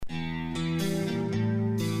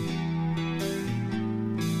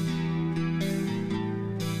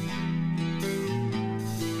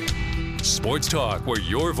Sports talk where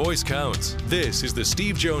your voice counts. This is the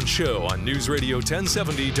Steve Jones Show on News Radio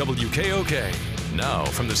 1070 WKOK. Now,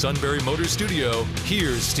 from the Sunbury Motors Studio,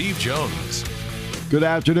 here's Steve Jones. Good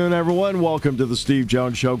afternoon, everyone. Welcome to the Steve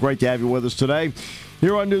Jones Show. Great to have you with us today.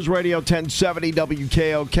 Here on News Radio 1070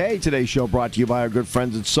 WKOK. Today's show brought to you by our good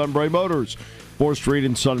friends at Sunbury Motors. 4th Street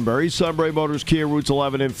in Sunbury. Sunbury Motors, Kia, routes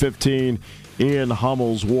 11 and 15 in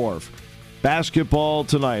Hummel's Wharf. Basketball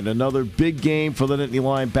tonight. Another big game for the Nittany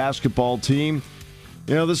Lion basketball team.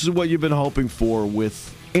 You know, this is what you've been hoping for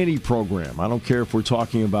with any program. I don't care if we're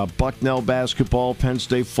talking about Bucknell basketball, Penn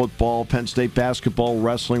State football, Penn State basketball,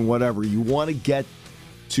 wrestling, whatever. You want to get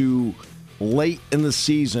to late in the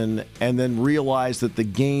season and then realize that the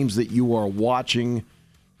games that you are watching,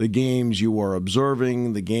 the games you are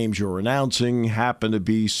observing, the games you're announcing happen to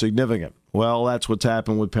be significant. Well, that's what's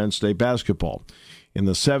happened with Penn State basketball. In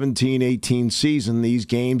the 17-18 season, these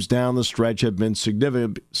games down the stretch have been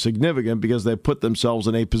significant because they put themselves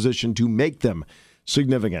in a position to make them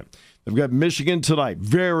significant. They've got Michigan tonight.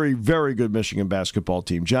 Very, very good Michigan basketball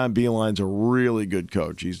team. John Beilein's a really good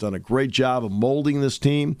coach. He's done a great job of molding this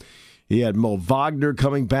team. He had Mo Wagner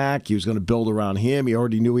coming back. He was going to build around him. He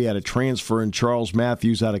already knew he had a transfer in Charles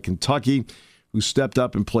Matthews out of Kentucky, who stepped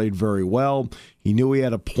up and played very well. He knew he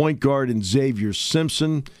had a point guard in Xavier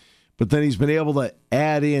Simpson. But then he's been able to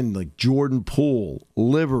add in like Jordan Poole,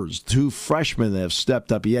 Livers, 2 freshmen that have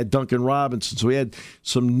stepped up. He had Duncan Robinson. So he had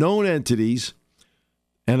some known entities.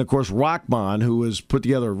 And, of course, Rockman, who has put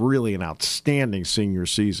together really an outstanding senior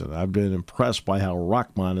season. I've been impressed by how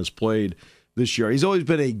Rockman has played this year. He's always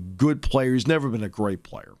been a good player. He's never been a great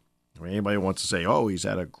player. I mean, anybody wants to say, oh, he's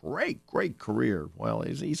had a great, great career. Well,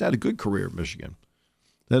 he's had a good career at Michigan.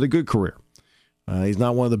 Had a good career. He's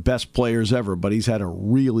not one of the best players ever, but he's had a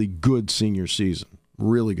really good senior season.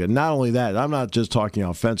 Really good. Not only that, I'm not just talking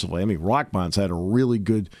offensively. I mean, Rockman's had a really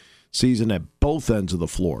good season at both ends of the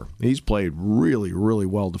floor. He's played really, really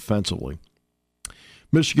well defensively.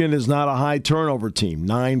 Michigan is not a high turnover team,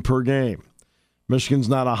 9 per game. Michigan's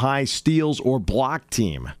not a high steals or block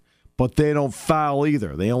team, but they don't foul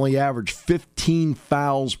either. They only average 15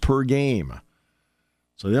 fouls per game.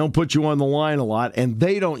 So they don't put you on the line a lot, and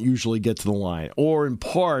they don't usually get to the line. Or in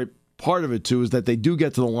part of it, too, is that they do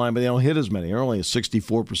get to the line, but they don't hit as many. They're only a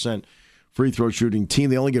 64% free throw shooting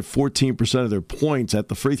team. They only get 14% of their points at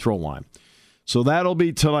the free throw line. So that'll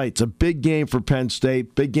be tonight. It's a big game for Penn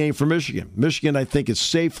State, big game for Michigan. Michigan, I think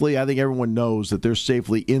everyone knows that they're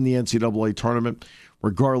safely in the NCAA tournament,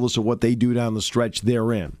 regardless of what they do down the stretch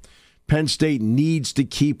they're in. Penn State needs to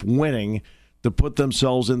keep winning to put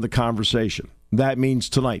themselves in the conversation. That means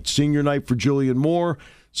tonight, senior night for Julian Moore,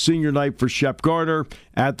 senior night for Shep Garner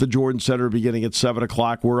at the Jordan Center beginning at 7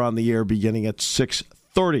 o'clock. We're on the air beginning at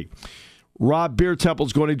 6:30. Rob Biertemple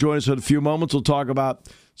is going to join us in a few moments. We'll talk about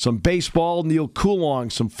some baseball, Neil Coulong,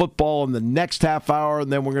 some football in the next half hour,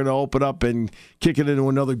 and then we're going to open up and kick it into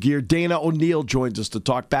another gear. Dana O'Neill joins us to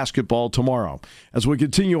talk basketball tomorrow as we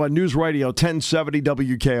continue on News Radio 1070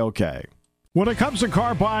 WKOK. When it comes to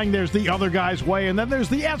car buying, there's the other guy's way, and then there's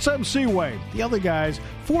the SMC way. The other guys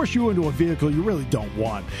force you into a vehicle you really don't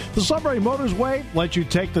want. The Sunbury Motors way lets you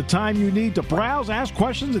take the time you need to browse, ask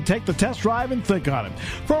questions, and take the test drive and think on it.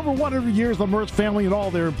 For over 100 years, the Mertz family and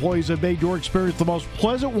all their employees have made your experience the most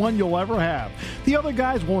pleasant one you'll ever have. The other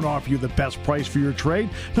guys won't offer you the best price for your trade,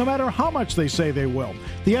 no matter how much they say they will.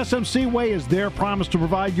 The SMC way is their promise to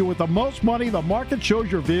provide you with the most money the market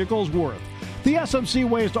shows your vehicle is worth. The SMC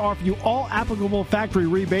way is to offer you all applicable factory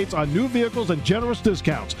rebates on new vehicles and generous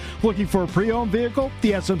discounts. Looking for a pre-owned vehicle?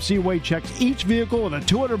 The SMC way checks each vehicle in a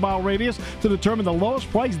 200-mile radius to determine the lowest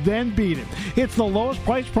price, then beat it. It's the lowest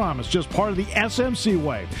price promise, just part of the SMC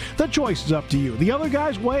way. The choice is up to you, the other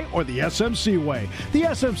guy's way or the SMC way. The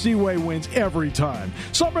SMC way wins every time.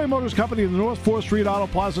 Sunbury Motors Company in the North 4th Street Auto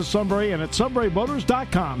Plaza, Sunbury, and at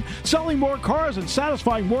sunburymotors.com. Selling more cars and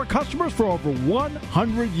satisfying more customers for over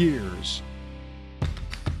 100 years.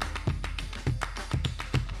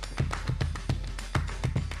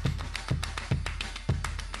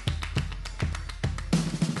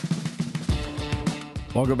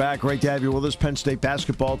 Welcome back. Great to have you with us. Penn State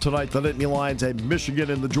basketball tonight. The Nittany Lions at Michigan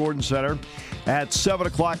in the Jordan Center at 7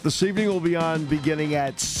 o'clock this evening. We'll be on beginning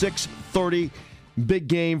at 6:30. Big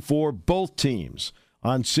game for both teams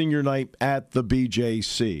on senior night at the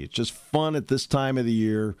BJC. It's just fun at this time of the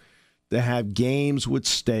year to have games with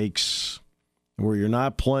stakes where you're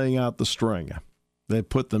not playing out the string. They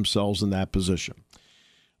put themselves in that position.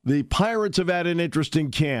 The Pirates have had an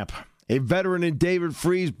interesting camp. A veteran in David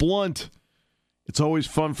Freeze Blunt. It's always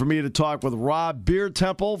fun for me to talk with Rob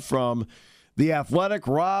Biertemple from The Athletic.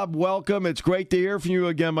 Rob, welcome. It's great to hear from you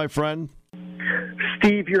again, my friend.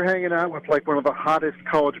 Steve, you're hanging out with like one of the hottest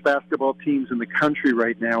college basketball teams in the country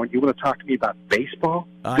right now, and you want to talk to me about baseball?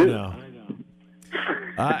 I know.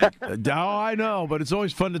 I know, but it's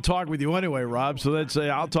always fun to talk with you anyway, Rob. So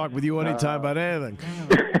I'll talk with you anytime about anything.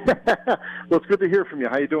 Well, it's good to hear from you.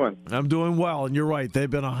 How you doing? I'm doing well, and you're right. They've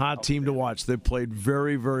been a hot team to watch. They've played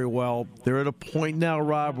very, very well. They're at a point now,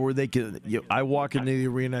 Rob, where they can. I walk into the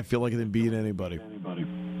arena, I feel like I can beat anybody.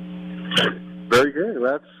 Very good.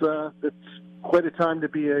 That's quite a time to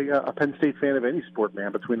be a Penn State fan of any sport,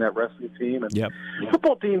 man. Between that wrestling team and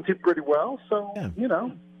football team did pretty well. So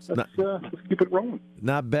let's keep it rolling.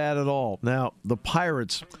 Not bad at all. Now the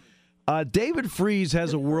Pirates. David Freese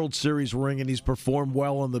has a World Series ring, and he's performed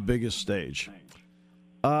well on the biggest stage.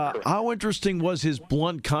 How interesting was his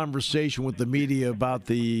blunt conversation with the media about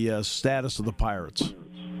the status of the Pirates?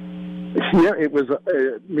 Yeah, it was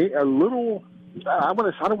a little. I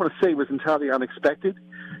don't want to say it was entirely unexpected,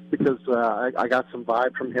 because I got some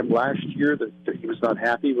vibe from him last year that he was not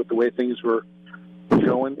happy with the way things were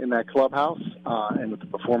going in that clubhouse and with the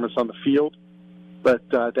performance on the field. But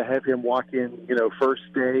to have him walk in, first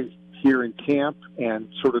day here in camp and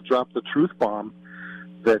sort of drop the truth bomb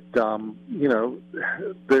that,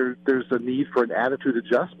 there's a need for an attitude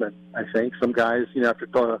adjustment, I think. Some guys, after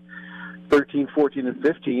 13, 14, and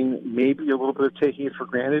 15, maybe a little bit of taking it for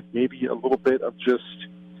granted, maybe a little bit of just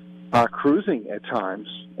cruising at times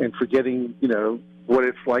and forgetting, what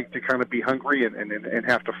it's like to kind of be hungry and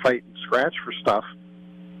have to fight and scratch for stuff.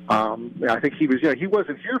 I think he was, he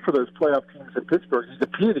wasn't here for those playoff teams in Pittsburgh. He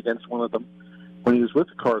competed against one of them when he was with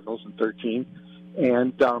the Cardinals in 13.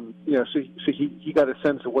 And, so he got a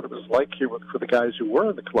sense of what it was like here for the guys who were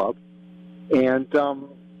in the club. And,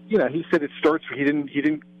 he said it starts, he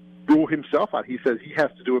didn't rule himself out. He says he has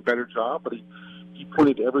to do a better job, but he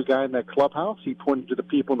pointed to every guy in that clubhouse. He pointed to the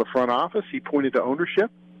people in the front office. He pointed to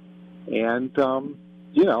ownership. And,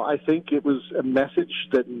 I think it was a message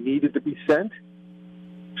that needed to be sent.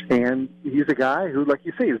 And he's a guy who, like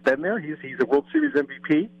you say, has been there. He's a World Series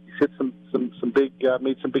MVP. He's hit some big,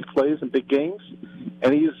 made some big plays in big games.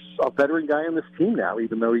 And he's a veteran guy on this team now,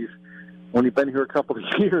 even though he's only been here a couple of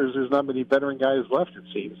years. There's not many veteran guys left, it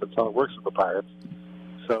seems. That's how it works with the Pirates.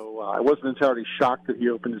 So I wasn't entirely shocked that he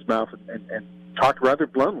opened his mouth and talked rather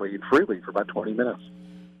bluntly and freely for about 20 minutes.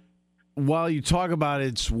 While you talk about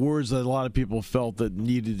it's words that a lot of people felt that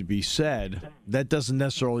needed to be said, that doesn't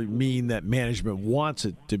necessarily mean that management wants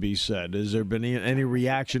it to be said. Has there been any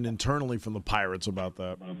reaction internally from the Pirates about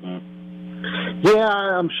that? Yeah,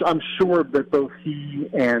 I'm sure that both he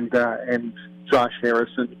and Josh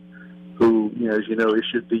Harrison, who as you know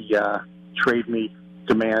issued the trade me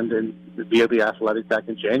demand and via the Athletic back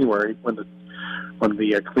in January when the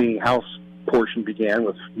cleaning house portion began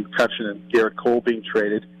with McCutchen and Garrett Cole being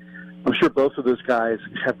traded. I'm sure both of those guys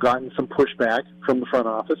have gotten some pushback from the front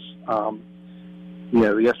office.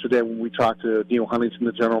 Yesterday when we talked to Neil Huntington,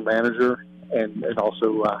 the general manager, and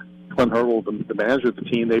also Glenn Hurdle, the manager of the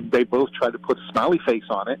team, they both tried to put a smiley face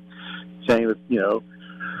on it, saying that,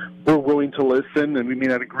 we're willing to listen and we may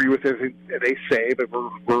not agree with everything they say, but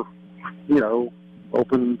we're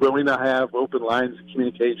willing to have open lines of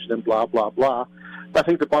communication and blah, blah, blah. But I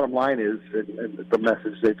think the bottom line is, and the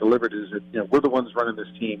message they delivered is that, we're the ones running this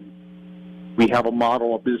team. We have a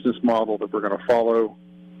business model that we're going to follow.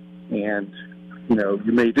 And,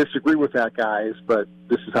 you may disagree with that, guys, but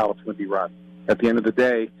this is how it's going to be run. At the end of the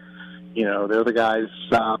day, they're the guys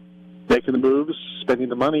making the moves, spending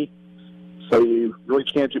the money. So you really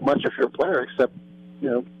can't do much if you're a player except,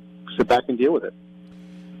 sit back and deal with it.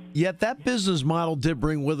 Yet that business model did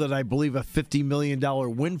bring with it, I believe, a $50 million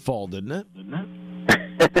windfall, didn't it?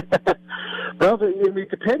 Well, it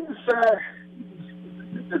depends.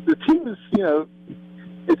 The team is,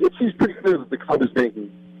 it seems pretty clear that the club is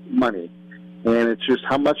making money, and it's just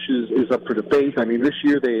how much is up for debate. I mean, this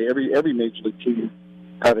year every major league team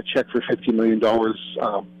had a check for $50 million,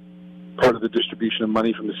 part of the distribution of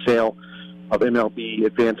money from the sale of MLB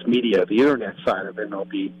Advanced Media, the internet side of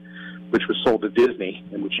MLB, which was sold to Disney,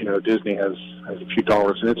 in which Disney has a few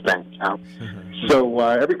dollars in its bank account. Mm-hmm. So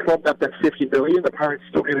every club got that $50 million. The Pirates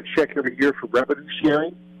still get a check every year for revenue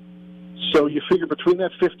sharing. So you figure between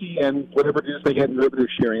that 50 and whatever it is they get in revenue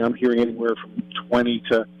sharing, I'm hearing anywhere from 20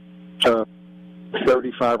 to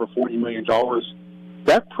 35 or $40 million.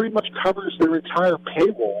 That pretty much covers their entire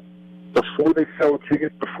payroll before they sell a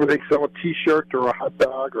ticket, before they sell a T-shirt or a hot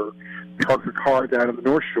dog or park a car down at the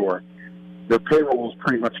North Shore. Their payroll is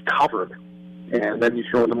pretty much covered. And then you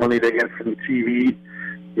throw in the money they get from TV,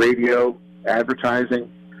 radio, advertising.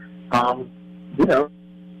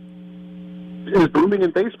 It's booming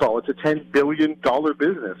in baseball. It's a $10 billion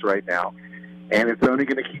business right now, and it's only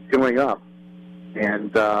going to keep going up.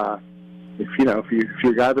 And if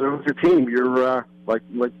you're a guy that owns your team, you're like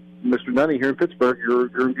Mr. Nunny here in Pittsburgh,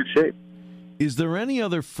 you're in good shape. Is there any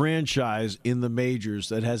other franchise in the majors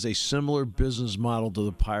that has a similar business model to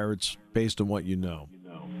the Pirates based on what you know?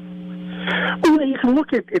 Well, you can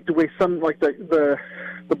look at the way some, like the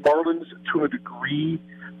Marlins to a degree,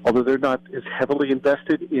 although they're not as heavily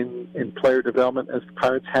invested in player development as the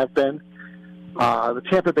Pirates have been. The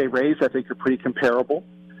Tampa Bay Rays, I think, are pretty comparable.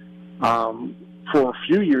 For a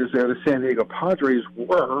few years there, the San Diego Padres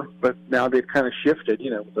were, but now they've kind of shifted.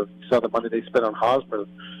 You saw the money they spent on Hosmer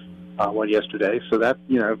yesterday, so that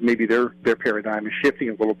maybe their paradigm is shifting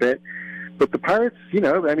a little bit. But the Pirates,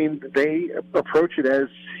 they approach it as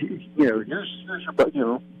here's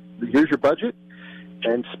your budget,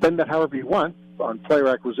 and spend that however you want on player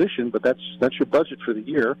acquisition. But that's your budget for the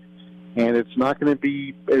year, and it's not going to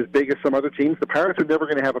be as big as some other teams. The Pirates are never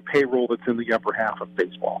going to have a payroll that's in the upper half of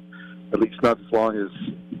baseball, at least not as long as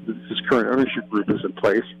this current ownership group is in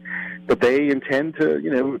place. But they intend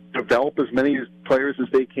to, develop as many players as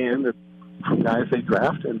they can from guys they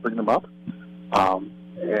draft and bring them up.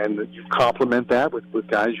 And you complement that with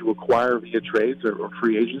guys you acquire via trades or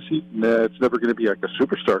free agency. It's never going to be like a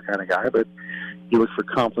superstar kind of guy, but you look for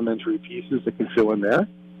complementary pieces that can fill in there.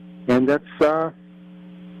 And that's, a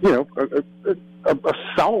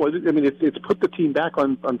solid, it's put the team back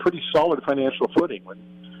on pretty solid financial footing.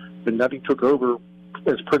 When Nutty took over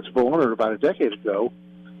as principal owner about a decade ago,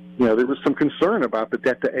 there was some concern about the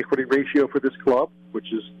debt-to-equity ratio for this club,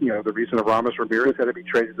 which is, the reason Aramis Ramirez had to be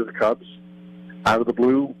traded to the Cubs out of the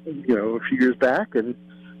blue, a few years back. And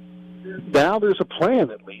now there's a plan,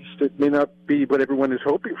 at least. It may not be what everyone is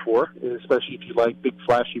hoping for, especially if you like big,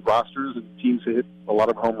 flashy rosters and teams that hit a lot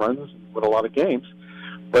of home runs and win a lot of games.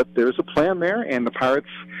 But there's a plan there, and the Pirates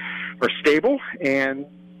are stable, and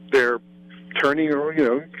they're turning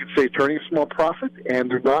a small profit, and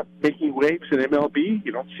they're not making waves in MLB.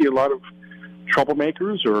 You don't see a lot of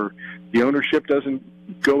troublemakers, or the ownership doesn't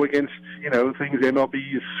go against, things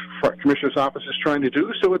MLB's commissioner's office is trying to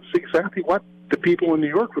do. So it's exactly what the people in New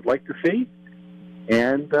York would like to see.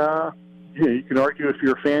 And, you can argue, if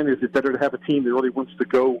you're a fan, is it better to have a team that really wants to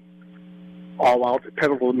go all out,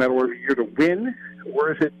 pedal to the metal every year to win,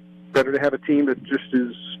 or is it better to have a team that just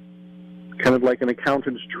is kind of like an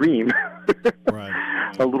accountant's dream,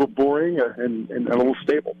 right? A little boring and a little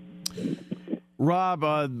stable. Rob,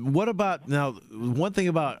 what about now? One thing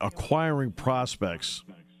about acquiring prospects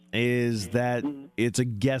is that it's a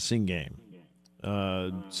guessing game.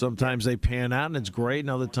 Sometimes they pan out and it's great, and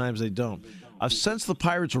other times they don't. I've sensed the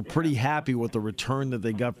Pirates were pretty happy with the return that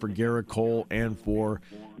they got for Garrett Cole and for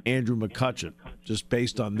Andrew McCutchen, just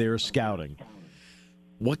based on their scouting.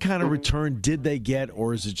 What kind of return did they get,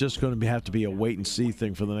 or is it just going to have to be a wait-and-see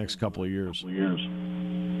thing for the next couple of years?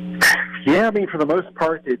 Yeah, for the most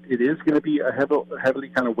part, it is going to be a heavily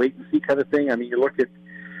kind of wait-and-see kind of thing. You look at,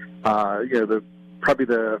 I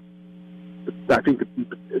think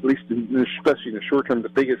at least especially in the short term, the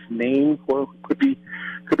biggest name could be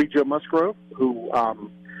Joe Musgrove, who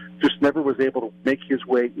just never was able to make his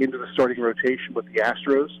way into the starting rotation with the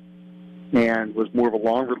Astros, and was more of a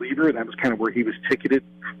long reliever, and that was kind of where he was ticketed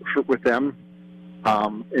with them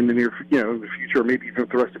in the near, in the future, or maybe even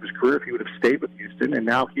the rest of his career if he would have stayed with Houston. And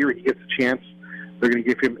now here he gets a chance. They're going to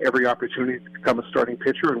give him every opportunity to become a starting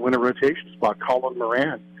pitcher and win a rotation spot. Colin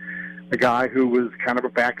Moran, a guy who was kind of a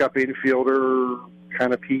backup infielder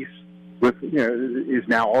kind of piece, is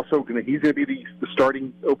now also he's going to be the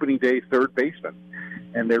starting opening day third baseman,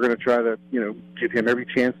 and they're going to try to give him every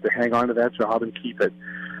chance to hang on to that job and keep it.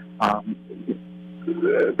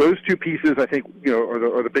 Those two pieces, I think,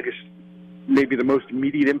 are the biggest, maybe the most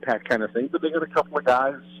immediate impact kind of thing. But they got a couple of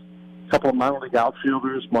guys, a couple of minor league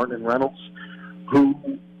outfielders, Martin and Reynolds,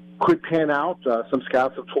 who could pan out. Some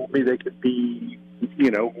scouts have told me they could be,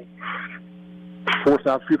 fourth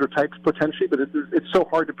outfielder types potentially. But it's so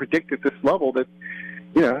hard to predict at this level that,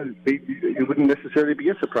 it wouldn't necessarily be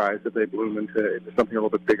a surprise if they bloom into something a little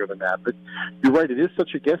bit bigger than that. But you're right, it is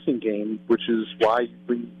such a guessing game, which is why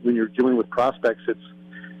when you're dealing with prospects, it's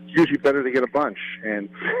usually better to get a bunch and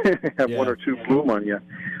have one or two bloom on you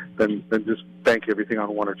than just bank everything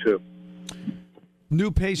on one or two.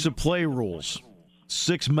 New pace of play rules,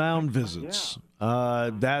 6 mound visits.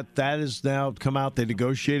 That has now come out. They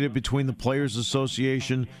negotiated between the Players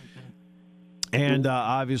Association and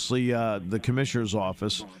obviously the commissioner's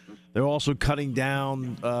office. They're also cutting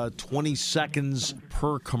down 20 seconds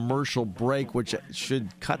per commercial break, which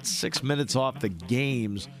should cut 6 minutes off the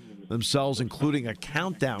games themselves, including a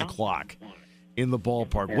countdown clock in the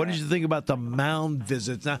ballpark. Yeah. What did you think about the mound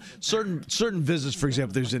visits? Now, certain visits, for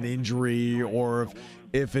example, there's an injury, or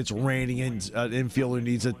if it's raining and an infielder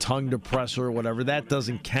needs a tongue depressor or whatever, that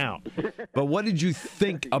doesn't count. But what did you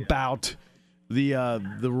think about the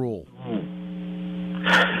rule?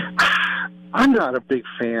 I'm not a big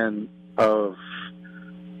fan of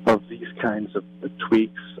these kinds of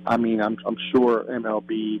tweaks. I mean, I'm sure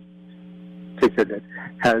MLB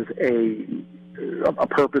has a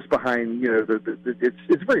purpose behind,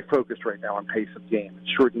 it's very focused right now on pace of game,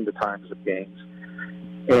 shortening the times of games.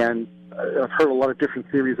 And I've heard a lot of different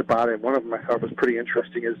theories about it. One of them I thought was pretty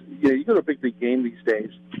interesting is, you go to a big league game these days,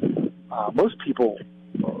 most people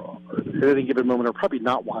at any given moment are probably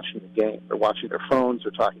not watching the game. They're watching their phones,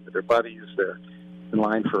 they're talking to their buddies, they're in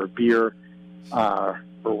line for a beer, or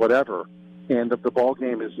whatever. And the ball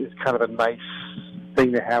game is kind of a nice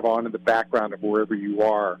thing to have on in the background of wherever you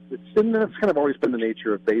are. And that's kind of always been the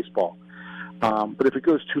nature of baseball. But if it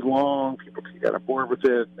goes too long, people can get on board with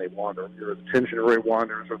it. They wander, or the attention array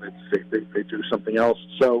wanders, or they do something else.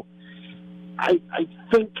 So I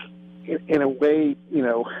think, in a way,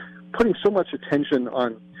 putting so much attention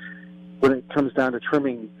on when it comes down to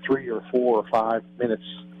trimming 3 or 4 or 5 minutes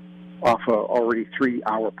off a already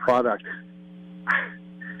 3-hour product,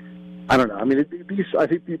 I don't know. I mean, I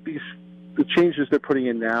think the changes they're putting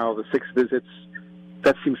in now, the 6 visits,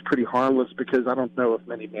 that seems pretty harmless, because I don't know if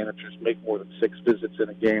many managers make more than 6 visits in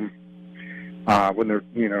a game when they're,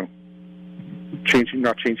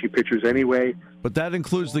 not changing pitchers anyway. But that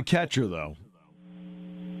includes the catcher, though.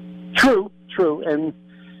 True, and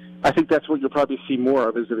I think that's what you'll probably see more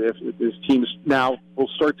of, is if teams now will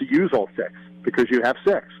start to use all 6, because you have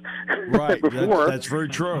 6. Right, before, that's very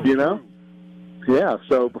true. Yeah,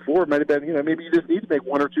 so before it might have been, maybe you just need to make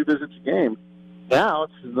 1 or 2 visits a game. Now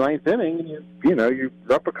it's the 9th inning, and you're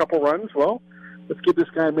up a couple runs. Well, let's give this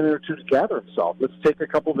guy a minute or 2 to gather himself. Let's take a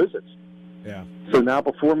couple visits. Yeah. So now,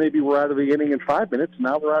 before maybe we're out of the inning in 5 minutes,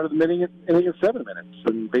 now we're out of the inning in 7 minutes,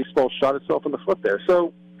 and baseball shot itself in the foot there.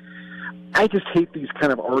 So I just hate these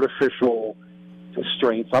kind of artificial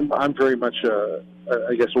constraints. I'm very much,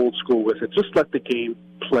 I guess, old school with it. Just let the game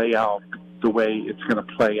play out the way it's going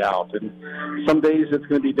to play out. And some days it's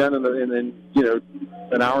going to be done in an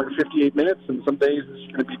hour and 58 minutes, and some days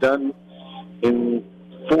it's going to be done in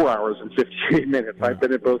 4 hours and 58 minutes. I've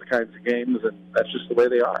been at both kinds of games, and that's just the way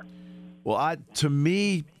they are. Well, to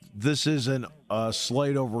me, this is a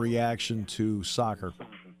slight overreaction to soccer.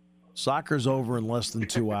 Soccer's over in less than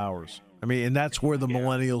 2 hours. I mean, and that's where the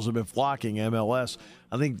millennials have been flocking, MLS.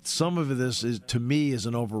 I think some of this is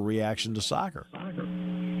an overreaction to soccer.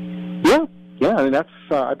 Yeah, I mean, that's.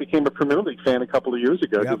 I became a Premier League fan a couple of years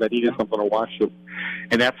ago because I needed something to watch,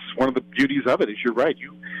 and that's one of the beauties of it. Is you're right.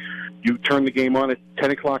 You turn the game on at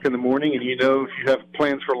 10 o'clock in the morning, and if you have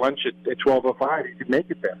plans for lunch at 12:05, you can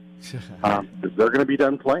make it there. They're going to be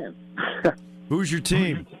done playing. Who's your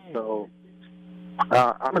team? So,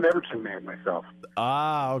 I'm an Everton man myself.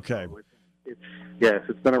 Ah, okay.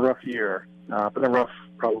 It's been a rough year. Been a rough,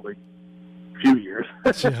 probably, few years.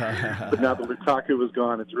 But now that Lukaku was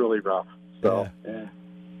gone, it's really rough. So,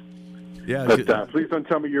 yeah. But please don't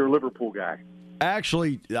tell me you're a Liverpool guy.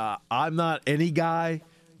 Actually, I'm not any guy,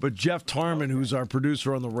 but Jeff Tarman, who's our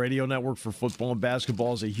producer on the radio network for football and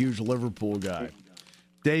basketball, is a huge Liverpool guy.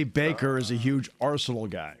 Dave Baker is a huge Arsenal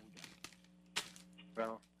guy.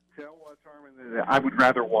 Well, tell Tarman I would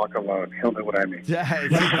rather walk alone. He'll know what I mean. Yeah,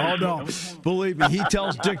 oh no, believe me, he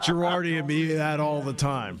tells Dick Girardi and me that all the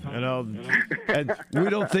time. And we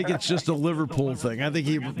don't think it's just a Liverpool thing. I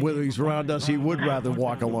think whether he's around us, he would rather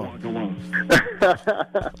walk alone.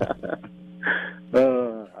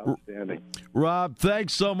 Outstanding. Rob,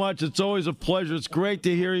 thanks so much. It's always a pleasure. It's great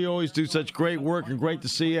to hear you always do such great work, and great to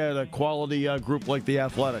see you at a quality group like The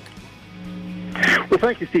Athletic. Well,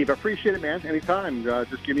 thank you, Steve. I appreciate it, man. Anytime.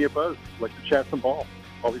 Just give me a buzz. I'd like to chat some ball.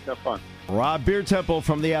 Always have fun. Rob Biertempo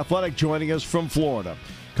from The Athletic joining us from Florida.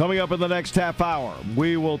 Coming up in the next half hour,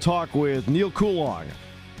 we will talk with Neil Coulong.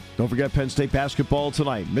 Don't forget Penn State basketball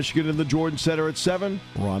tonight. Michigan in the Jordan Center at 7.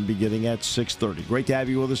 Ron beginning at 6:30. Great to have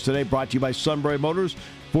you with us today. Brought to you by Sunbury Motors,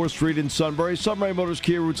 4th Street in Sunbury. Sunbury Motors,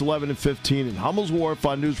 Kia routes 11 and 15 in Hummel's Wharf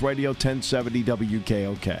on News Radio 1070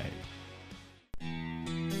 WKOK.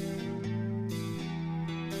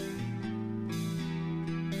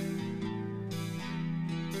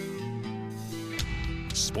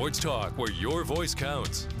 Sports talk where your voice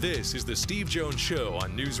counts. This is the Steve Jones Show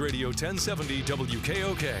on News Radio 1070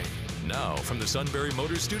 WKOK. Now from the Sunbury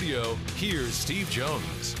Motors Studio, here's Steve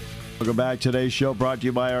Jones. Welcome back. Today's show brought to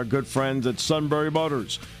you by our good friends at Sunbury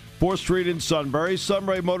Motors, 4th Street in Sunbury.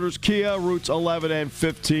 Sunbury Motors Kia, routes 11 and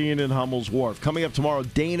 15 in Hummel's Wharf. Coming up tomorrow,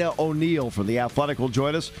 Dana O'Neill from The Athletic will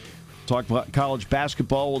join us. Talk about college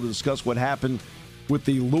basketball. We'll discuss what happened with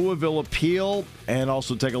the Louisville appeal and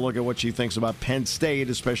also take a look at what she thinks about Penn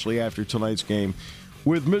State, especially after tonight's game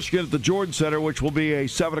with Michigan at the Jordan Center, which will be a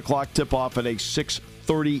 7 o'clock tip-off at a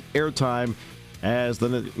 6:30 airtime as the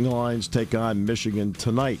Nittany Lions take on Michigan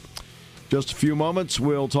tonight. Just a few moments,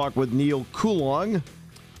 we'll talk with Neil Coulong.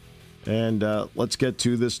 And let's get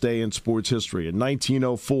to this day in sports history. In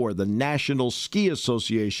 1904, the National Ski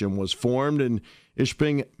Association was formed in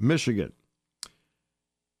Ishpeming, Michigan.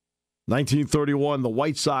 1931, the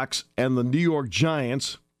White Sox and the New York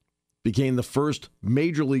Giants became the first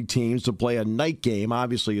major league teams to play a night game.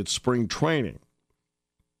 Obviously, it's spring training.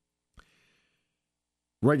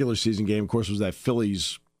 Regular season game, of course, was that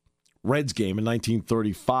Phillies-Reds game in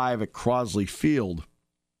 1935 at Crosley Field.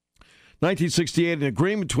 1968, an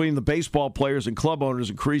agreement between the baseball players and club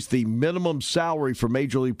owners increased the minimum salary for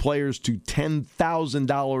major league players to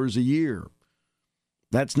 $10,000 a year.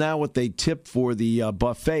 That's now what they tip for the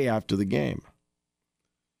buffet after the game.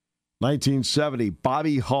 1970,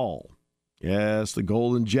 Bobby Hull, yes, the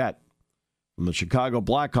Golden Jet from the Chicago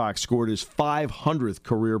Blackhawks, scored his 500th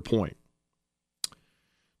career point.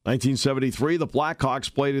 1973, the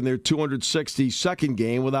Blackhawks played in their 262nd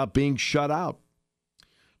game without being shut out.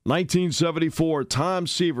 1974, Tom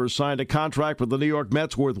Seaver signed a contract with the New York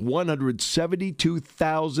Mets worth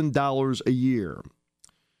 $172,000 a year.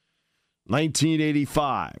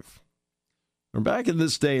 1985. We're back in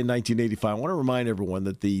this day in 1985. I want to remind everyone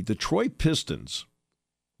that the Detroit Pistons,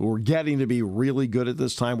 who were getting to be really good at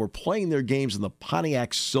this time, were playing their games in the Pontiac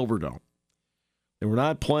Silverdome. They were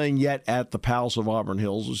not playing yet at the Palace of Auburn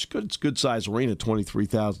Hills. It's a good-sized arena,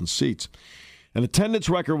 23,000 seats. An attendance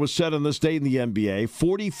record was set on this date in the NBA.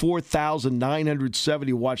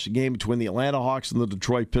 44,970 watched the game between the Atlanta Hawks and the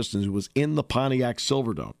Detroit Pistons. It was in the Pontiac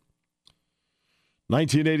Silverdome.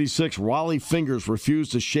 1986, Raleigh Fingers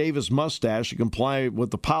refused to shave his mustache to comply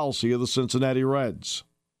with the policy of the Cincinnati Reds.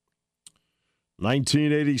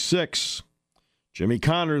 1986, Jimmy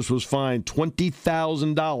Connors was fined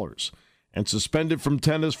 $20,000 and suspended from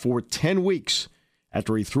tennis for 10 weeks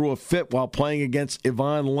after he threw a fit while playing against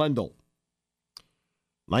Yvonne Lendl.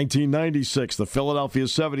 1996, the Philadelphia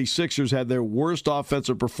 76ers had their worst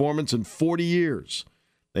offensive performance in 40 years.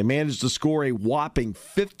 They managed to score a whopping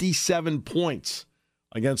 57 points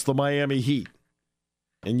against the Miami Heat.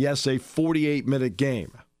 And yes, a 48-minute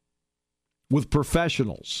game with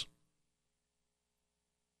professionals.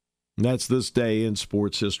 And that's this day in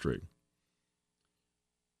sports history.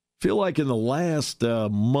 Feel like in the last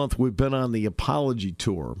month we've been on the apology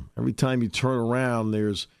tour. Every time you turn around,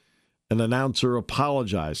 there's an announcer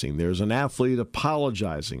apologizing. There's an athlete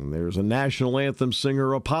apologizing. There's a national anthem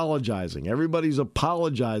singer apologizing. Everybody's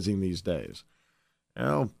apologizing these days. You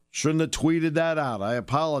know, shouldn't have tweeted that out. I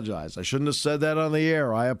apologize. I shouldn't have said that on the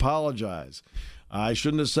air. I apologize. I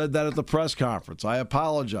shouldn't have said that at the press conference. I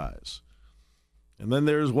apologize. And then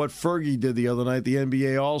there's what Fergie did the other night, the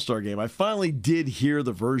NBA All-Star Game. I finally did hear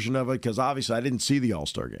the version of it because obviously I didn't see the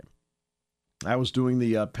All-Star Game. I was doing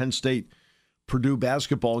the Penn State Purdue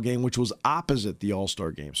basketball game, which was opposite the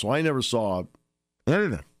All-Star Game. So I never saw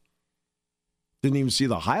anything. Didn't even see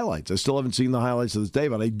the highlights. I still haven't seen the highlights to this day,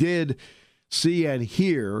 but I did see and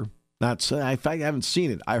hear, in fact, I haven't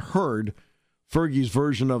seen it. I heard Fergie's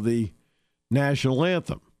version of the national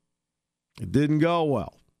anthem. It didn't go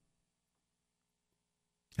well.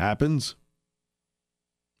 Happens.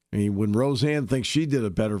 I mean, when Roseanne thinks she did a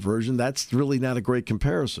better version, that's really not a great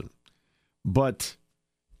comparison. But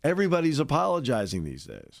everybody's apologizing these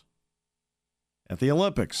days. At the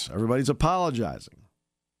Olympics, everybody's apologizing.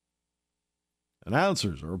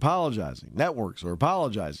 Announcers are apologizing. Networks are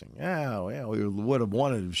apologizing. Yeah, we would have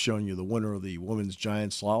wanted to have shown you the winner of the women's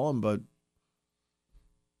giant slalom, but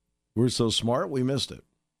we're so smart, we missed it.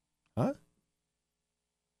 Huh?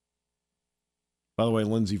 By the way,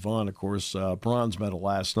 Lindsey Vonn, of course, bronze medal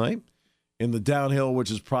last night in the downhill,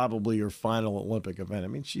 which is probably her final Olympic event. I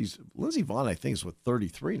mean, Lindsey Vonn, I think, is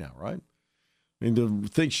 33 now, right? I mean, to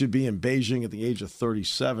think she'd be in Beijing at the age of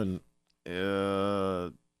 37,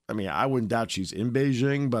 I mean, I wouldn't doubt she's in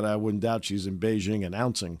Beijing, but I wouldn't doubt she's in Beijing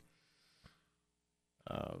announcing.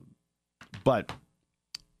 But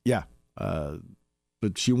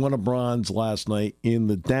she won a bronze last night in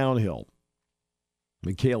the downhill.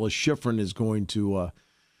 Michaela Schifrin is going to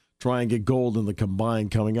try and get gold in the combined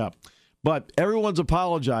coming up. But everyone's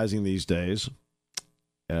apologizing these days,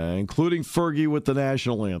 including Fergie with the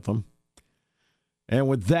national anthem. And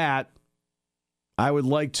with that, I would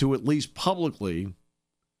like to at least publicly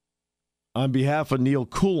on behalf of Neil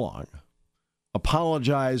Coulon,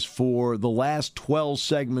 apologize for the last 12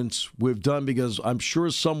 segments we've done, because I'm sure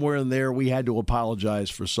somewhere in there we had to apologize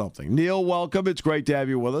for something. Neil, welcome. It's great to have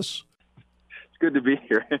you with us. It's good to be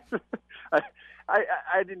here.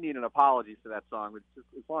 I didn't need an apology for that song, but just,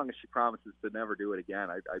 as long as she promises to never do it again,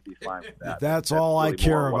 I'd be fine with that. That's all really I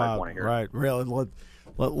care about. Right, really.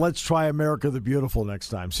 Let's try America the Beautiful next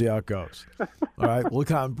time, see how it goes. All right, we'll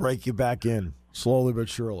kind of break you back in, slowly but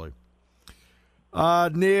surely.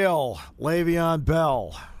 Neil, Le'Veon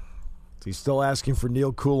Bell. He's still asking for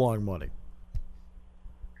Neil Coulon money.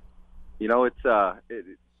 You know,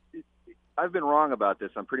 I've been wrong about this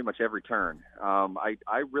on pretty much every turn.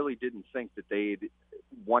 I really didn't think that they'd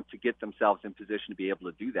want to get themselves in position to be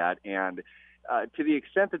able to do that. And to the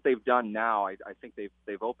extent that they've done now, I think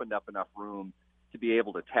they've opened up enough room to be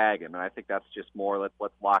able to tag him. And I think that's just more,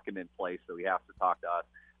 let's lock him in place so he has to talk to us.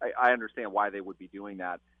 I understand why they would be doing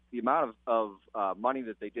that. The amount of money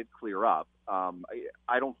that they did clear up,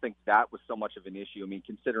 I don't think that was so much of an issue. I mean,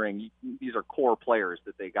 considering these are core players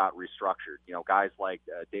that they got restructured, you know, guys like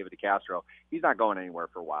David DeCastro, he's not going anywhere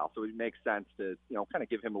for a while. So it makes sense to, you know, kind of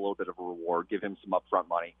give him a little bit of a reward, give him some upfront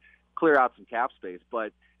money, clear out some cap space.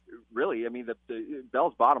 But really, I mean, the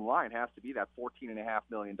Bell's bottom line has to be that $14.5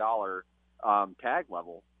 million tag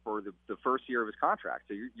level for the first year of his contract.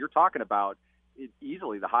 So you're talking about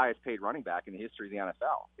easily the highest paid running back in the history of the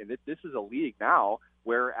NFL. And this is a league now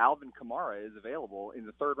where Alvin Kamara is available in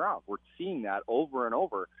the third round. We're seeing that over and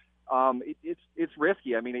over. It's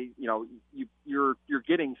risky. I mean, you know, you're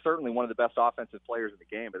getting certainly one of the best offensive players in the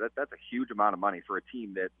game, but that's a huge amount of money for a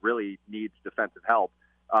team that really needs defensive help.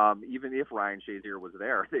 Even if Ryan Shazier was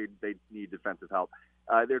there, they need defensive help.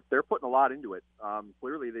 They're putting a lot into it.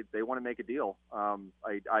 Clearly, they want to make a deal.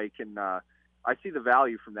 I see the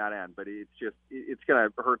value from that end, but it's going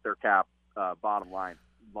to hurt their cap bottom line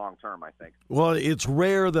long term, I think. Well, it's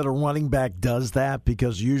rare that a running back does that,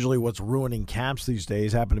 because usually what's ruining caps these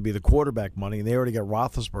days happen to be the quarterback money, and they already got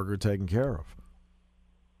Roethlisberger taken care of.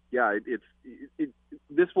 Yeah,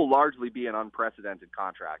 this will largely be an unprecedented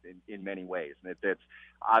contract in many ways. And it's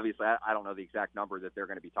obviously, I don't know the exact number that they're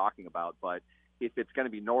going to be talking about, but if it's going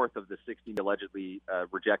to be north of the 60 allegedly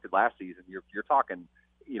rejected last season, you're talking,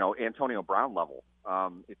 you know, Antonio Brown level.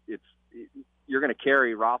 You're going to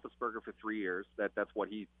carry Roethlisberger for 3 years. That's what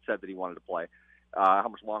he said that he wanted to play. How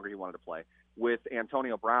much longer he wanted to play with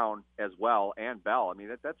Antonio Brown as well, and Bell. I mean,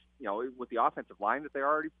 that's, you know, with the offensive line that they're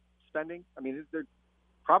already spending. I mean, they're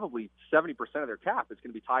probably 70% of their cap is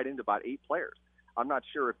going to be tied into about 8 players. I'm not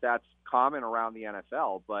sure if that's common around the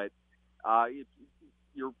NFL, but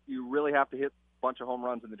you really have to hit a bunch of home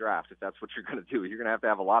runs in the draft if that's what you're going to do. You're going to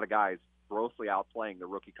have a lot of guys grossly outplaying the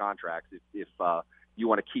rookie contracts if you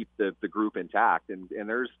want to keep the group intact. And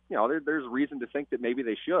there's reason to think that maybe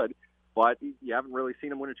they should, but you haven't really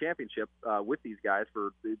seen them win a championship with these guys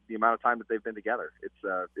for the amount of time that they've been together.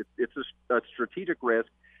 It's a strategic risk,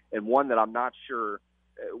 and one that I'm not sure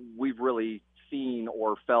we've really seen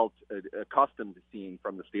or felt accustomed to seeing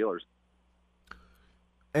from the Steelers.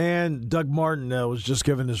 And Doug Martin was just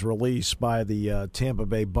given his release by the Tampa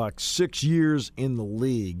Bay Bucks. 6 years in the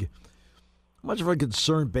league. Much of a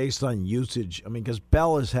concern based on usage. I mean, because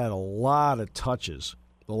Bell has had a lot of touches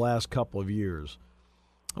the last couple of years.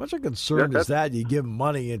 How much of a concern is that you give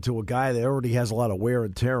money into a guy that already has a lot of wear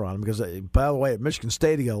and tear on him? Because, by the way, at Michigan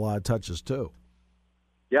State, he got a lot of touches too.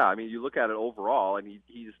 Yeah, I mean, you look at it overall, and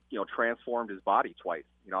he's transformed his body twice.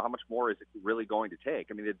 You know, how much more is it really going to take?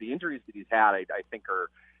 I mean, the injuries that he's had, I think,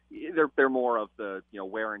 they're more of the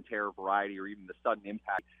wear and tear variety, or even the sudden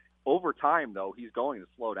impact. Over time, though, he's going to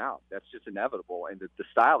slow down. That's just inevitable, and the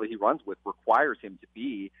style that he runs with requires him to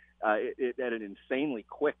be at an insanely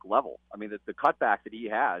quick level. I mean, the cutback that he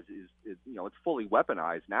has is it's fully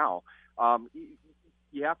weaponized now.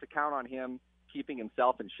 You have to count on him keeping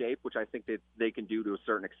himself in shape, which I think that they can do to a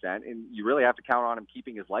certain extent, and you really have to count on him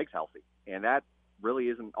keeping his legs healthy, and that really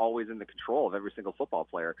isn't always in the control of every single football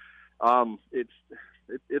player.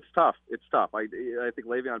 It's tough. It's tough. I think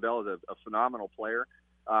Le'Veon Bell is a phenomenal player.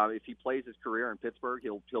 If he plays his career in Pittsburgh,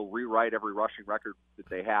 he'll rewrite every rushing record that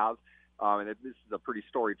they have, and this is a pretty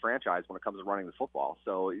storied franchise when it comes to running the football.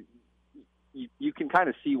 So you can kind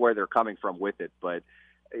of see where they're coming from with it, but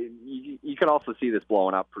you can also see this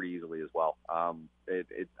blowing up pretty easily as well. I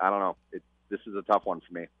don't know. This is a tough one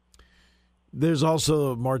for me. There's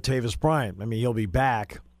also Martavis Bryant. I mean, he'll be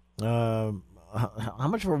back. How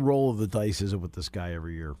much of a roll of the dice is it with this guy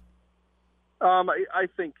every year? I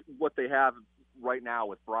think what they have right now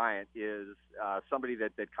with Bryant is somebody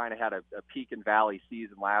that kind of had a peak and valley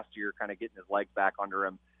season last year, kind of getting his legs back under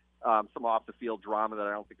him. some off-the-field drama that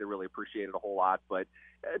I don't think they really appreciated a whole lot. But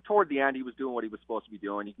toward the end, he was doing what he was supposed to be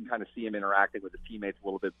doing. You can kind of see him interacting with his teammates a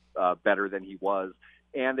little bit better than he was.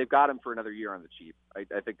 And they've got him for another year on the cheap.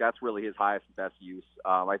 I think that's really his highest and best use.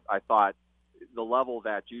 I thought the level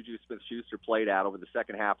that Juju Smith-Schuster played at over the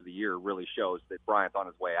second half of the year really shows that Bryant's on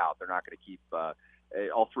his way out. They're not going to keep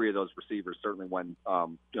all three of those receivers, certainly when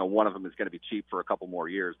one of them is going to be cheap for a couple more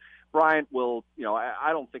years. Bryant will,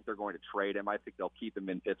 I don't think they're going to trade him. I think they'll keep him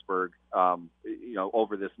in Pittsburgh,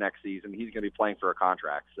 over this next season. He's going to be playing for a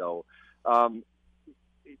contract. So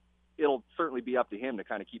it'll certainly be up to him to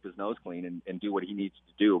kind of keep his nose clean and do what he needs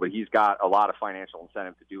to do. But he's got a lot of financial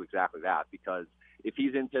incentive to do exactly that, because if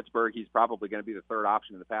he's in Pittsburgh, he's probably going to be the third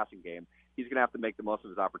option in the passing game. He's going to have to make the most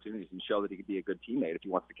of his opportunities and show that he could be a good teammate if he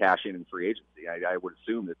wants to cash in free agency. I would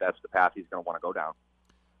assume that that's the path he's going to want to go down.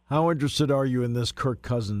 How interested are you in this Kirk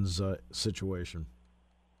Cousins situation?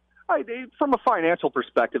 From a financial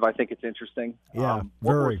perspective, I think it's interesting. Yeah,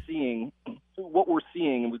 What we're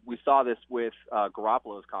seeing, and we saw this with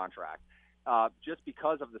Garoppolo's contract, just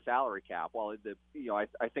because of the salary cap. While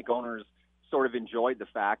I think owners sort of enjoyed the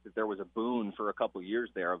fact that there was a boon for a couple of years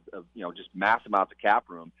there of just mass amounts of cap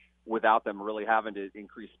room without them really having to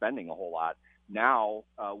increase spending a whole lot. Now,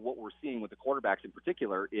 what we're seeing with the quarterbacks in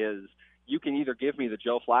particular is you can either give me the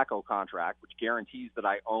Joe Flacco contract, which guarantees that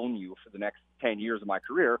I own you for the next 10 years of my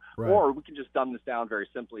career, right, or we can just dumb this down very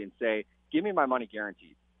simply and say, give me my money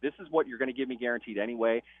guaranteed. This is what you're going to give me guaranteed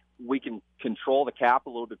anyway. We can control the cap a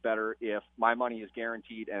little bit better if my money is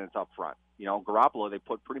guaranteed and it's up front. Garoppolo, they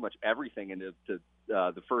put pretty much everything into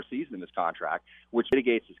the first season of his contract, which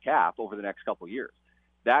mitigates his cap over the next couple of years.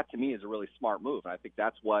 That, to me, is a really smart move, and I think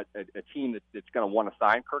that's what a team that's going to want to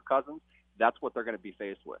sign Kirk Cousins, that's what they're going to be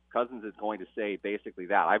faced with. Cousins is going to say basically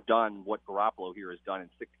that. I've done what Garoppolo here has done in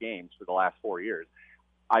 6 games for the last 4 years.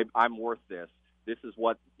 I'm worth this. This is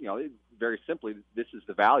what, very simply, this is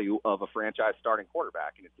the value of a franchise starting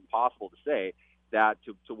quarterback, and it's impossible to say that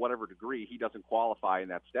to whatever degree he doesn't qualify in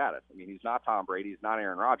that status. I mean, he's not Tom Brady, he's not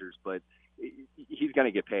Aaron Rodgers, but he's going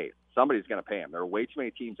to get paid. Somebody's going to pay him. There are way too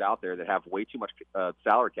many teams out there that have way too much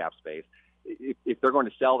salary cap space. If they're going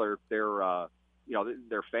to sell their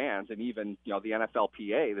fans and even the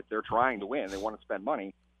NFLPA that they're trying to win, they want to spend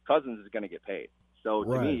money, Cousins is going to get paid. So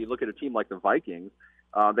to me, you look at a team like the Vikings,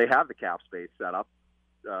 they have the cap space set up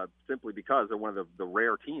simply because they're one of the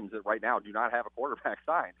rare teams that right now do not have a quarterback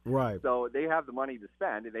signed. Right. So they have the money to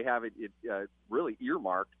spend, and they have it really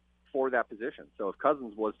earmarked for that position. So if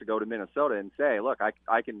Cousins was to go to Minnesota and say, look,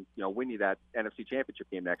 I can win you that NFC Championship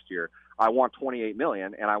game next year, I want $28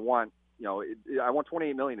 million, and I want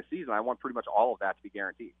 $28 million a season. I want pretty much all of that to be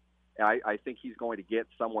guaranteed. And I think he's going to get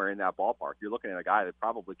somewhere in that ballpark. You're looking at a guy that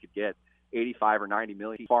probably could get 85 or 90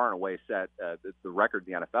 million, far and away set the record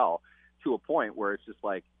in the NFL, to a point where it's just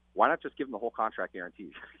like, why not just give him the whole contract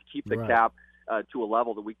guaranteed? Keep the cap to a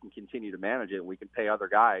level that we can continue to manage it, and we can pay other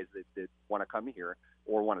guys that want to come here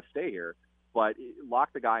or want to stay here. But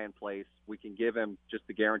lock the guy in place. We can give him just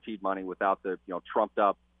the guaranteed money without the trumped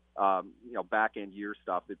up back end year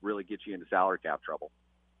stuff that really gets you into salary cap trouble.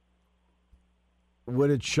 Would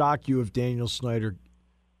it shock you if Daniel Snyder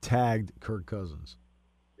tagged Kirk Cousins?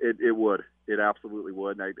 It would. It absolutely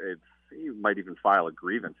would. And he might even file a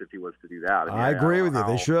grievance if he was to do that. I agree with you.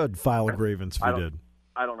 They should file a grievance if he did.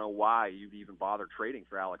 I don't know why you'd even bother trading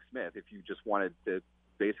for Alex Smith if you just wanted to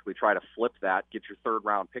basically try to flip that, get your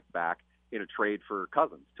third-round pick back in a trade for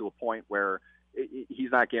Cousins to a point where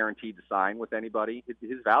he's not guaranteed to sign with anybody.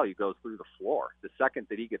 His value goes through the floor. The second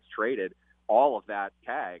that he gets traded, all of that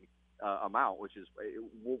tag amount, which is,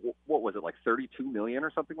 what was it, like $32 million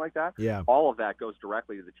or something like that? Yeah. All of that goes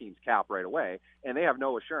directly to the team's cap right away, and they have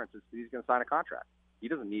no assurances that he's going to sign a contract. He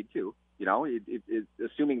doesn't need to.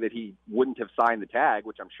 Assuming that he wouldn't have signed the tag,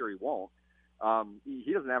 which I'm sure he won't,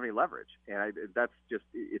 he doesn't have any leverage. And that's just,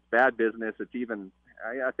 it's bad business. It's even,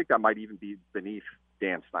 I think that might even be beneath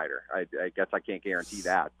Dan Snyder. I guess I can't guarantee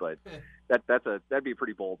that, but that'd be a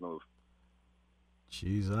pretty bold move.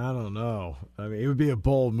 Jeez, I don't know. I mean, it would be a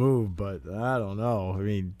bold move, but I don't know. I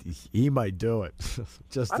mean, he might do it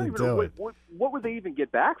just to do it. What would they even get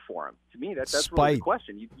back for him? To me, that's Spite. really the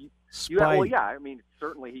question. Spite. Well, yeah. I mean,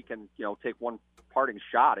 certainly he can, take one parting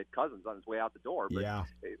shot at Cousins on his way out the door. But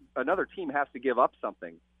another team has to give up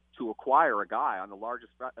something to acquire a guy on the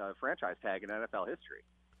largest franchise tag in NFL history.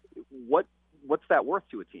 What's that worth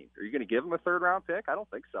to a team? Are you going to give him a third-round pick? I don't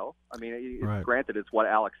think so. I mean, granted, it's what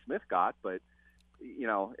Alex Smith got, but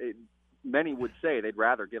many would say they'd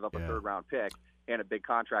rather give up a third-round pick and a big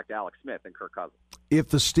contract to Alex Smith than Kirk Cousins. If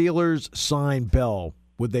the Steelers sign Bell,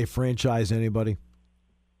 would they franchise anybody?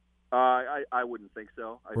 I wouldn't think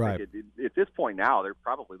so. I think at this point now, they're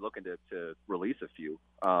probably looking to release a few.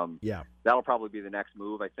 That'll probably be the next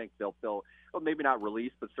move. I think they'll maybe not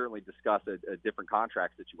release, but certainly discuss a different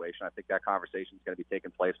contract situation. I think that conversation is going to be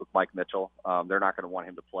taking place with Mike Mitchell. They're not going to want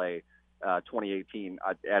him to play 2018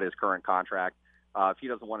 at his current contract. If he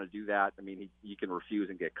doesn't want to do that, I mean, he can refuse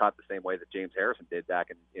and get cut the same way that James Harrison did back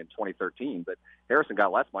in 2013. But Harrison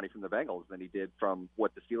got less money from the Bengals than he did from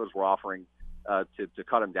what the Steelers were offering to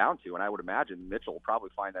cut him down to. And I would imagine Mitchell will probably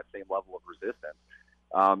find that same level of resistance.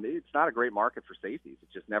 It's not a great market for safeties. It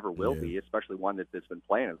just never will be, especially one that's been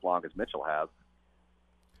playing as long as Mitchell has.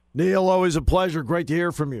 Neil, always a pleasure. Great to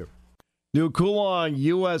hear from you. Neil Coulon,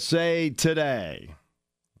 USA Today.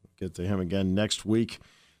 We'll get to him again next week.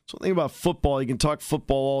 Something about football, you can talk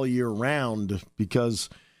football all year round because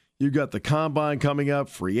you've got the combine coming up,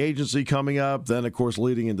 free agency coming up, then, of course,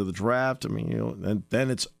 leading into the draft. I mean, and then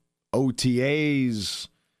it's OTAs. I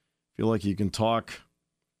feel like you can talk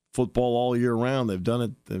football all year round. They've done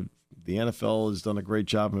it. The NFL has done a great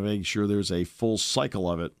job of making sure there's a full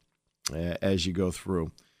cycle of it as you go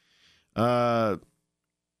through. So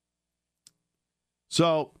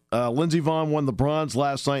Lindsey Vonn won the bronze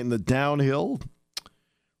last night in the downhill.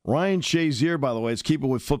 Ryan Shazier, by the way, let's keep it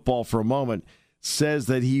with football for a moment, says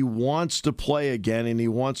that he wants to play again and he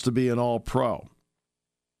wants to be an all-pro.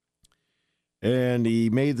 And he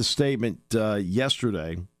made the statement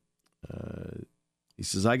yesterday. He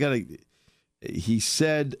says, he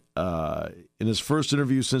said in his first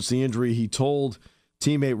interview since the injury, he told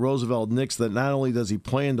teammate Roosevelt Nix that not only does he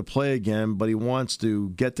plan to play again, but he wants to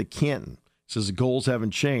get to Canton. He says the goals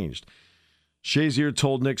haven't changed. Shazier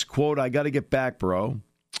told Nix, quote, "I got to get back, bro."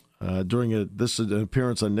 This is an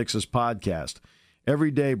appearance on Nix's podcast.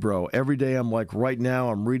 "Every day, bro. Every day I'm like, right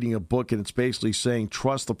now I'm reading a book and it's basically saying,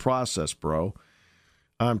 trust the process, bro.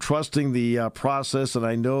 I'm trusting the process and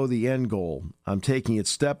I know the end goal. I'm taking it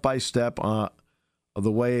step by step of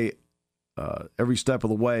the way, every step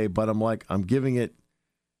of the way, but I'm giving it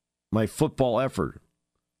my football effort,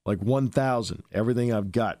 like 1,000, everything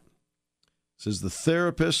I've got." Says the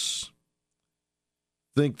therapists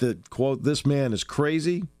think that, quote, "This man is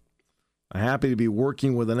crazy. I'm happy to be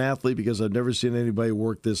working with an athlete because I've never seen anybody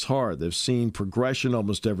work this hard. They've seen progression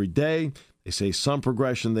almost every day. They say some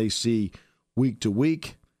progression they see week to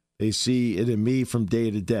week. They see it in me from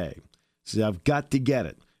day to day. See, I've got to get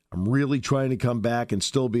it. I'm really trying to come back and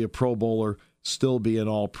still be a Pro Bowler, still be an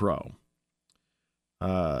All-Pro."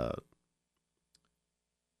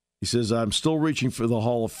 He says, "I'm still reaching for the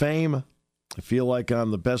Hall of Fame. I feel like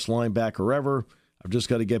I'm the best linebacker ever. I've just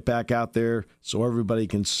got to get back out there so everybody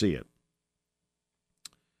can see it."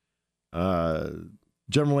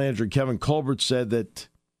 General Manager Kevin Colbert said that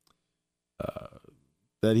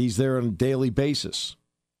he's there on a daily basis.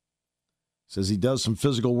 Says he does some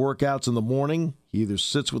physical workouts in the morning. He either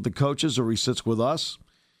sits with the coaches or he sits with us.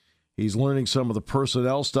 He's learning some of the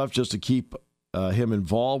personnel stuff just to keep him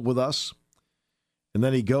involved with us. And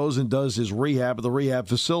then he goes and does his rehab at the rehab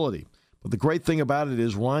facility. But the great thing about it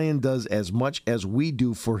is Ryan does as much as we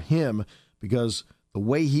do for him because the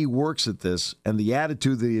way he works at this and the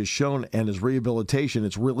attitude that he has shown and his rehabilitation,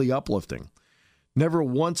 it's really uplifting. Never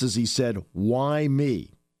once has he said, "Why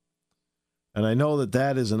me?" And I know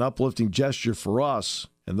that is an uplifting gesture for us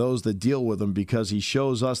and those that deal with him because he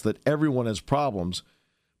shows us that everyone has problems,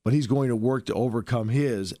 but he's going to work to overcome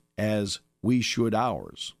his as we should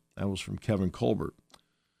ours. That was from Kevin Colbert.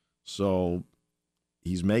 So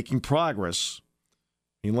he's making progress.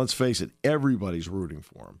 I mean, let's face it, everybody's rooting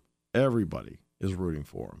for him. Everybody is rooting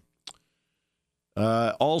for him.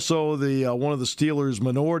 Also, the one of the Steelers'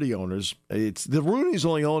 minority owners, the Rooneys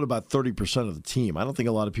only own about 30% of the team. I don't think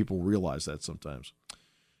a lot of people realize that sometimes.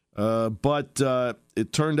 But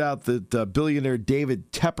it turned out that billionaire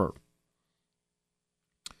David Tepper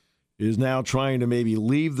is now trying to maybe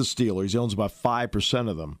leave the Steelers. He owns about 5%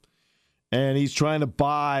 of them. And he's trying to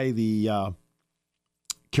buy the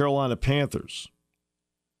Carolina Panthers.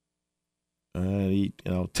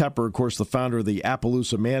 Tepper, of course, the founder of the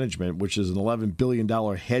Appaloosa Management, which is an $11 billion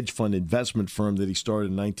hedge fund investment firm that he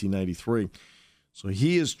started in 1993. So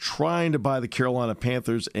he is trying to buy the Carolina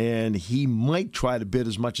Panthers, and he might try to bid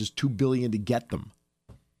as much as $2 billion to get them.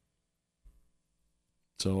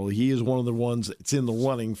 So he is one of the ones that's in the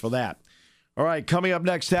running for that. All right, coming up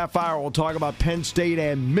next half hour, we'll talk about Penn State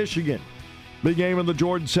and Michigan. Big game in the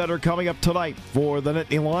Jordan Center coming up tonight for the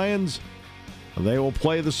Nittany Lions. They will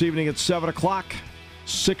play this evening at 7 o'clock.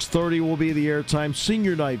 6:30 will be the airtime.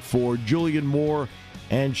 Senior night for Julian Moore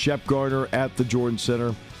and Shep Gardner at the Jordan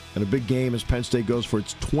Center. And a big game as Penn State goes for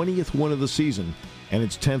its 20th win of the season and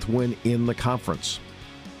its 10th win in the conference.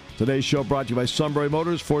 Today's show brought to you by Sunbury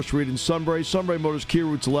Motors, 4th Street in Sunbury. Sunbury Motors, Key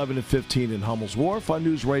Routes 11 and 15 in Hummel's Wharf on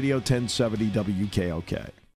News Radio 1070 WKOK.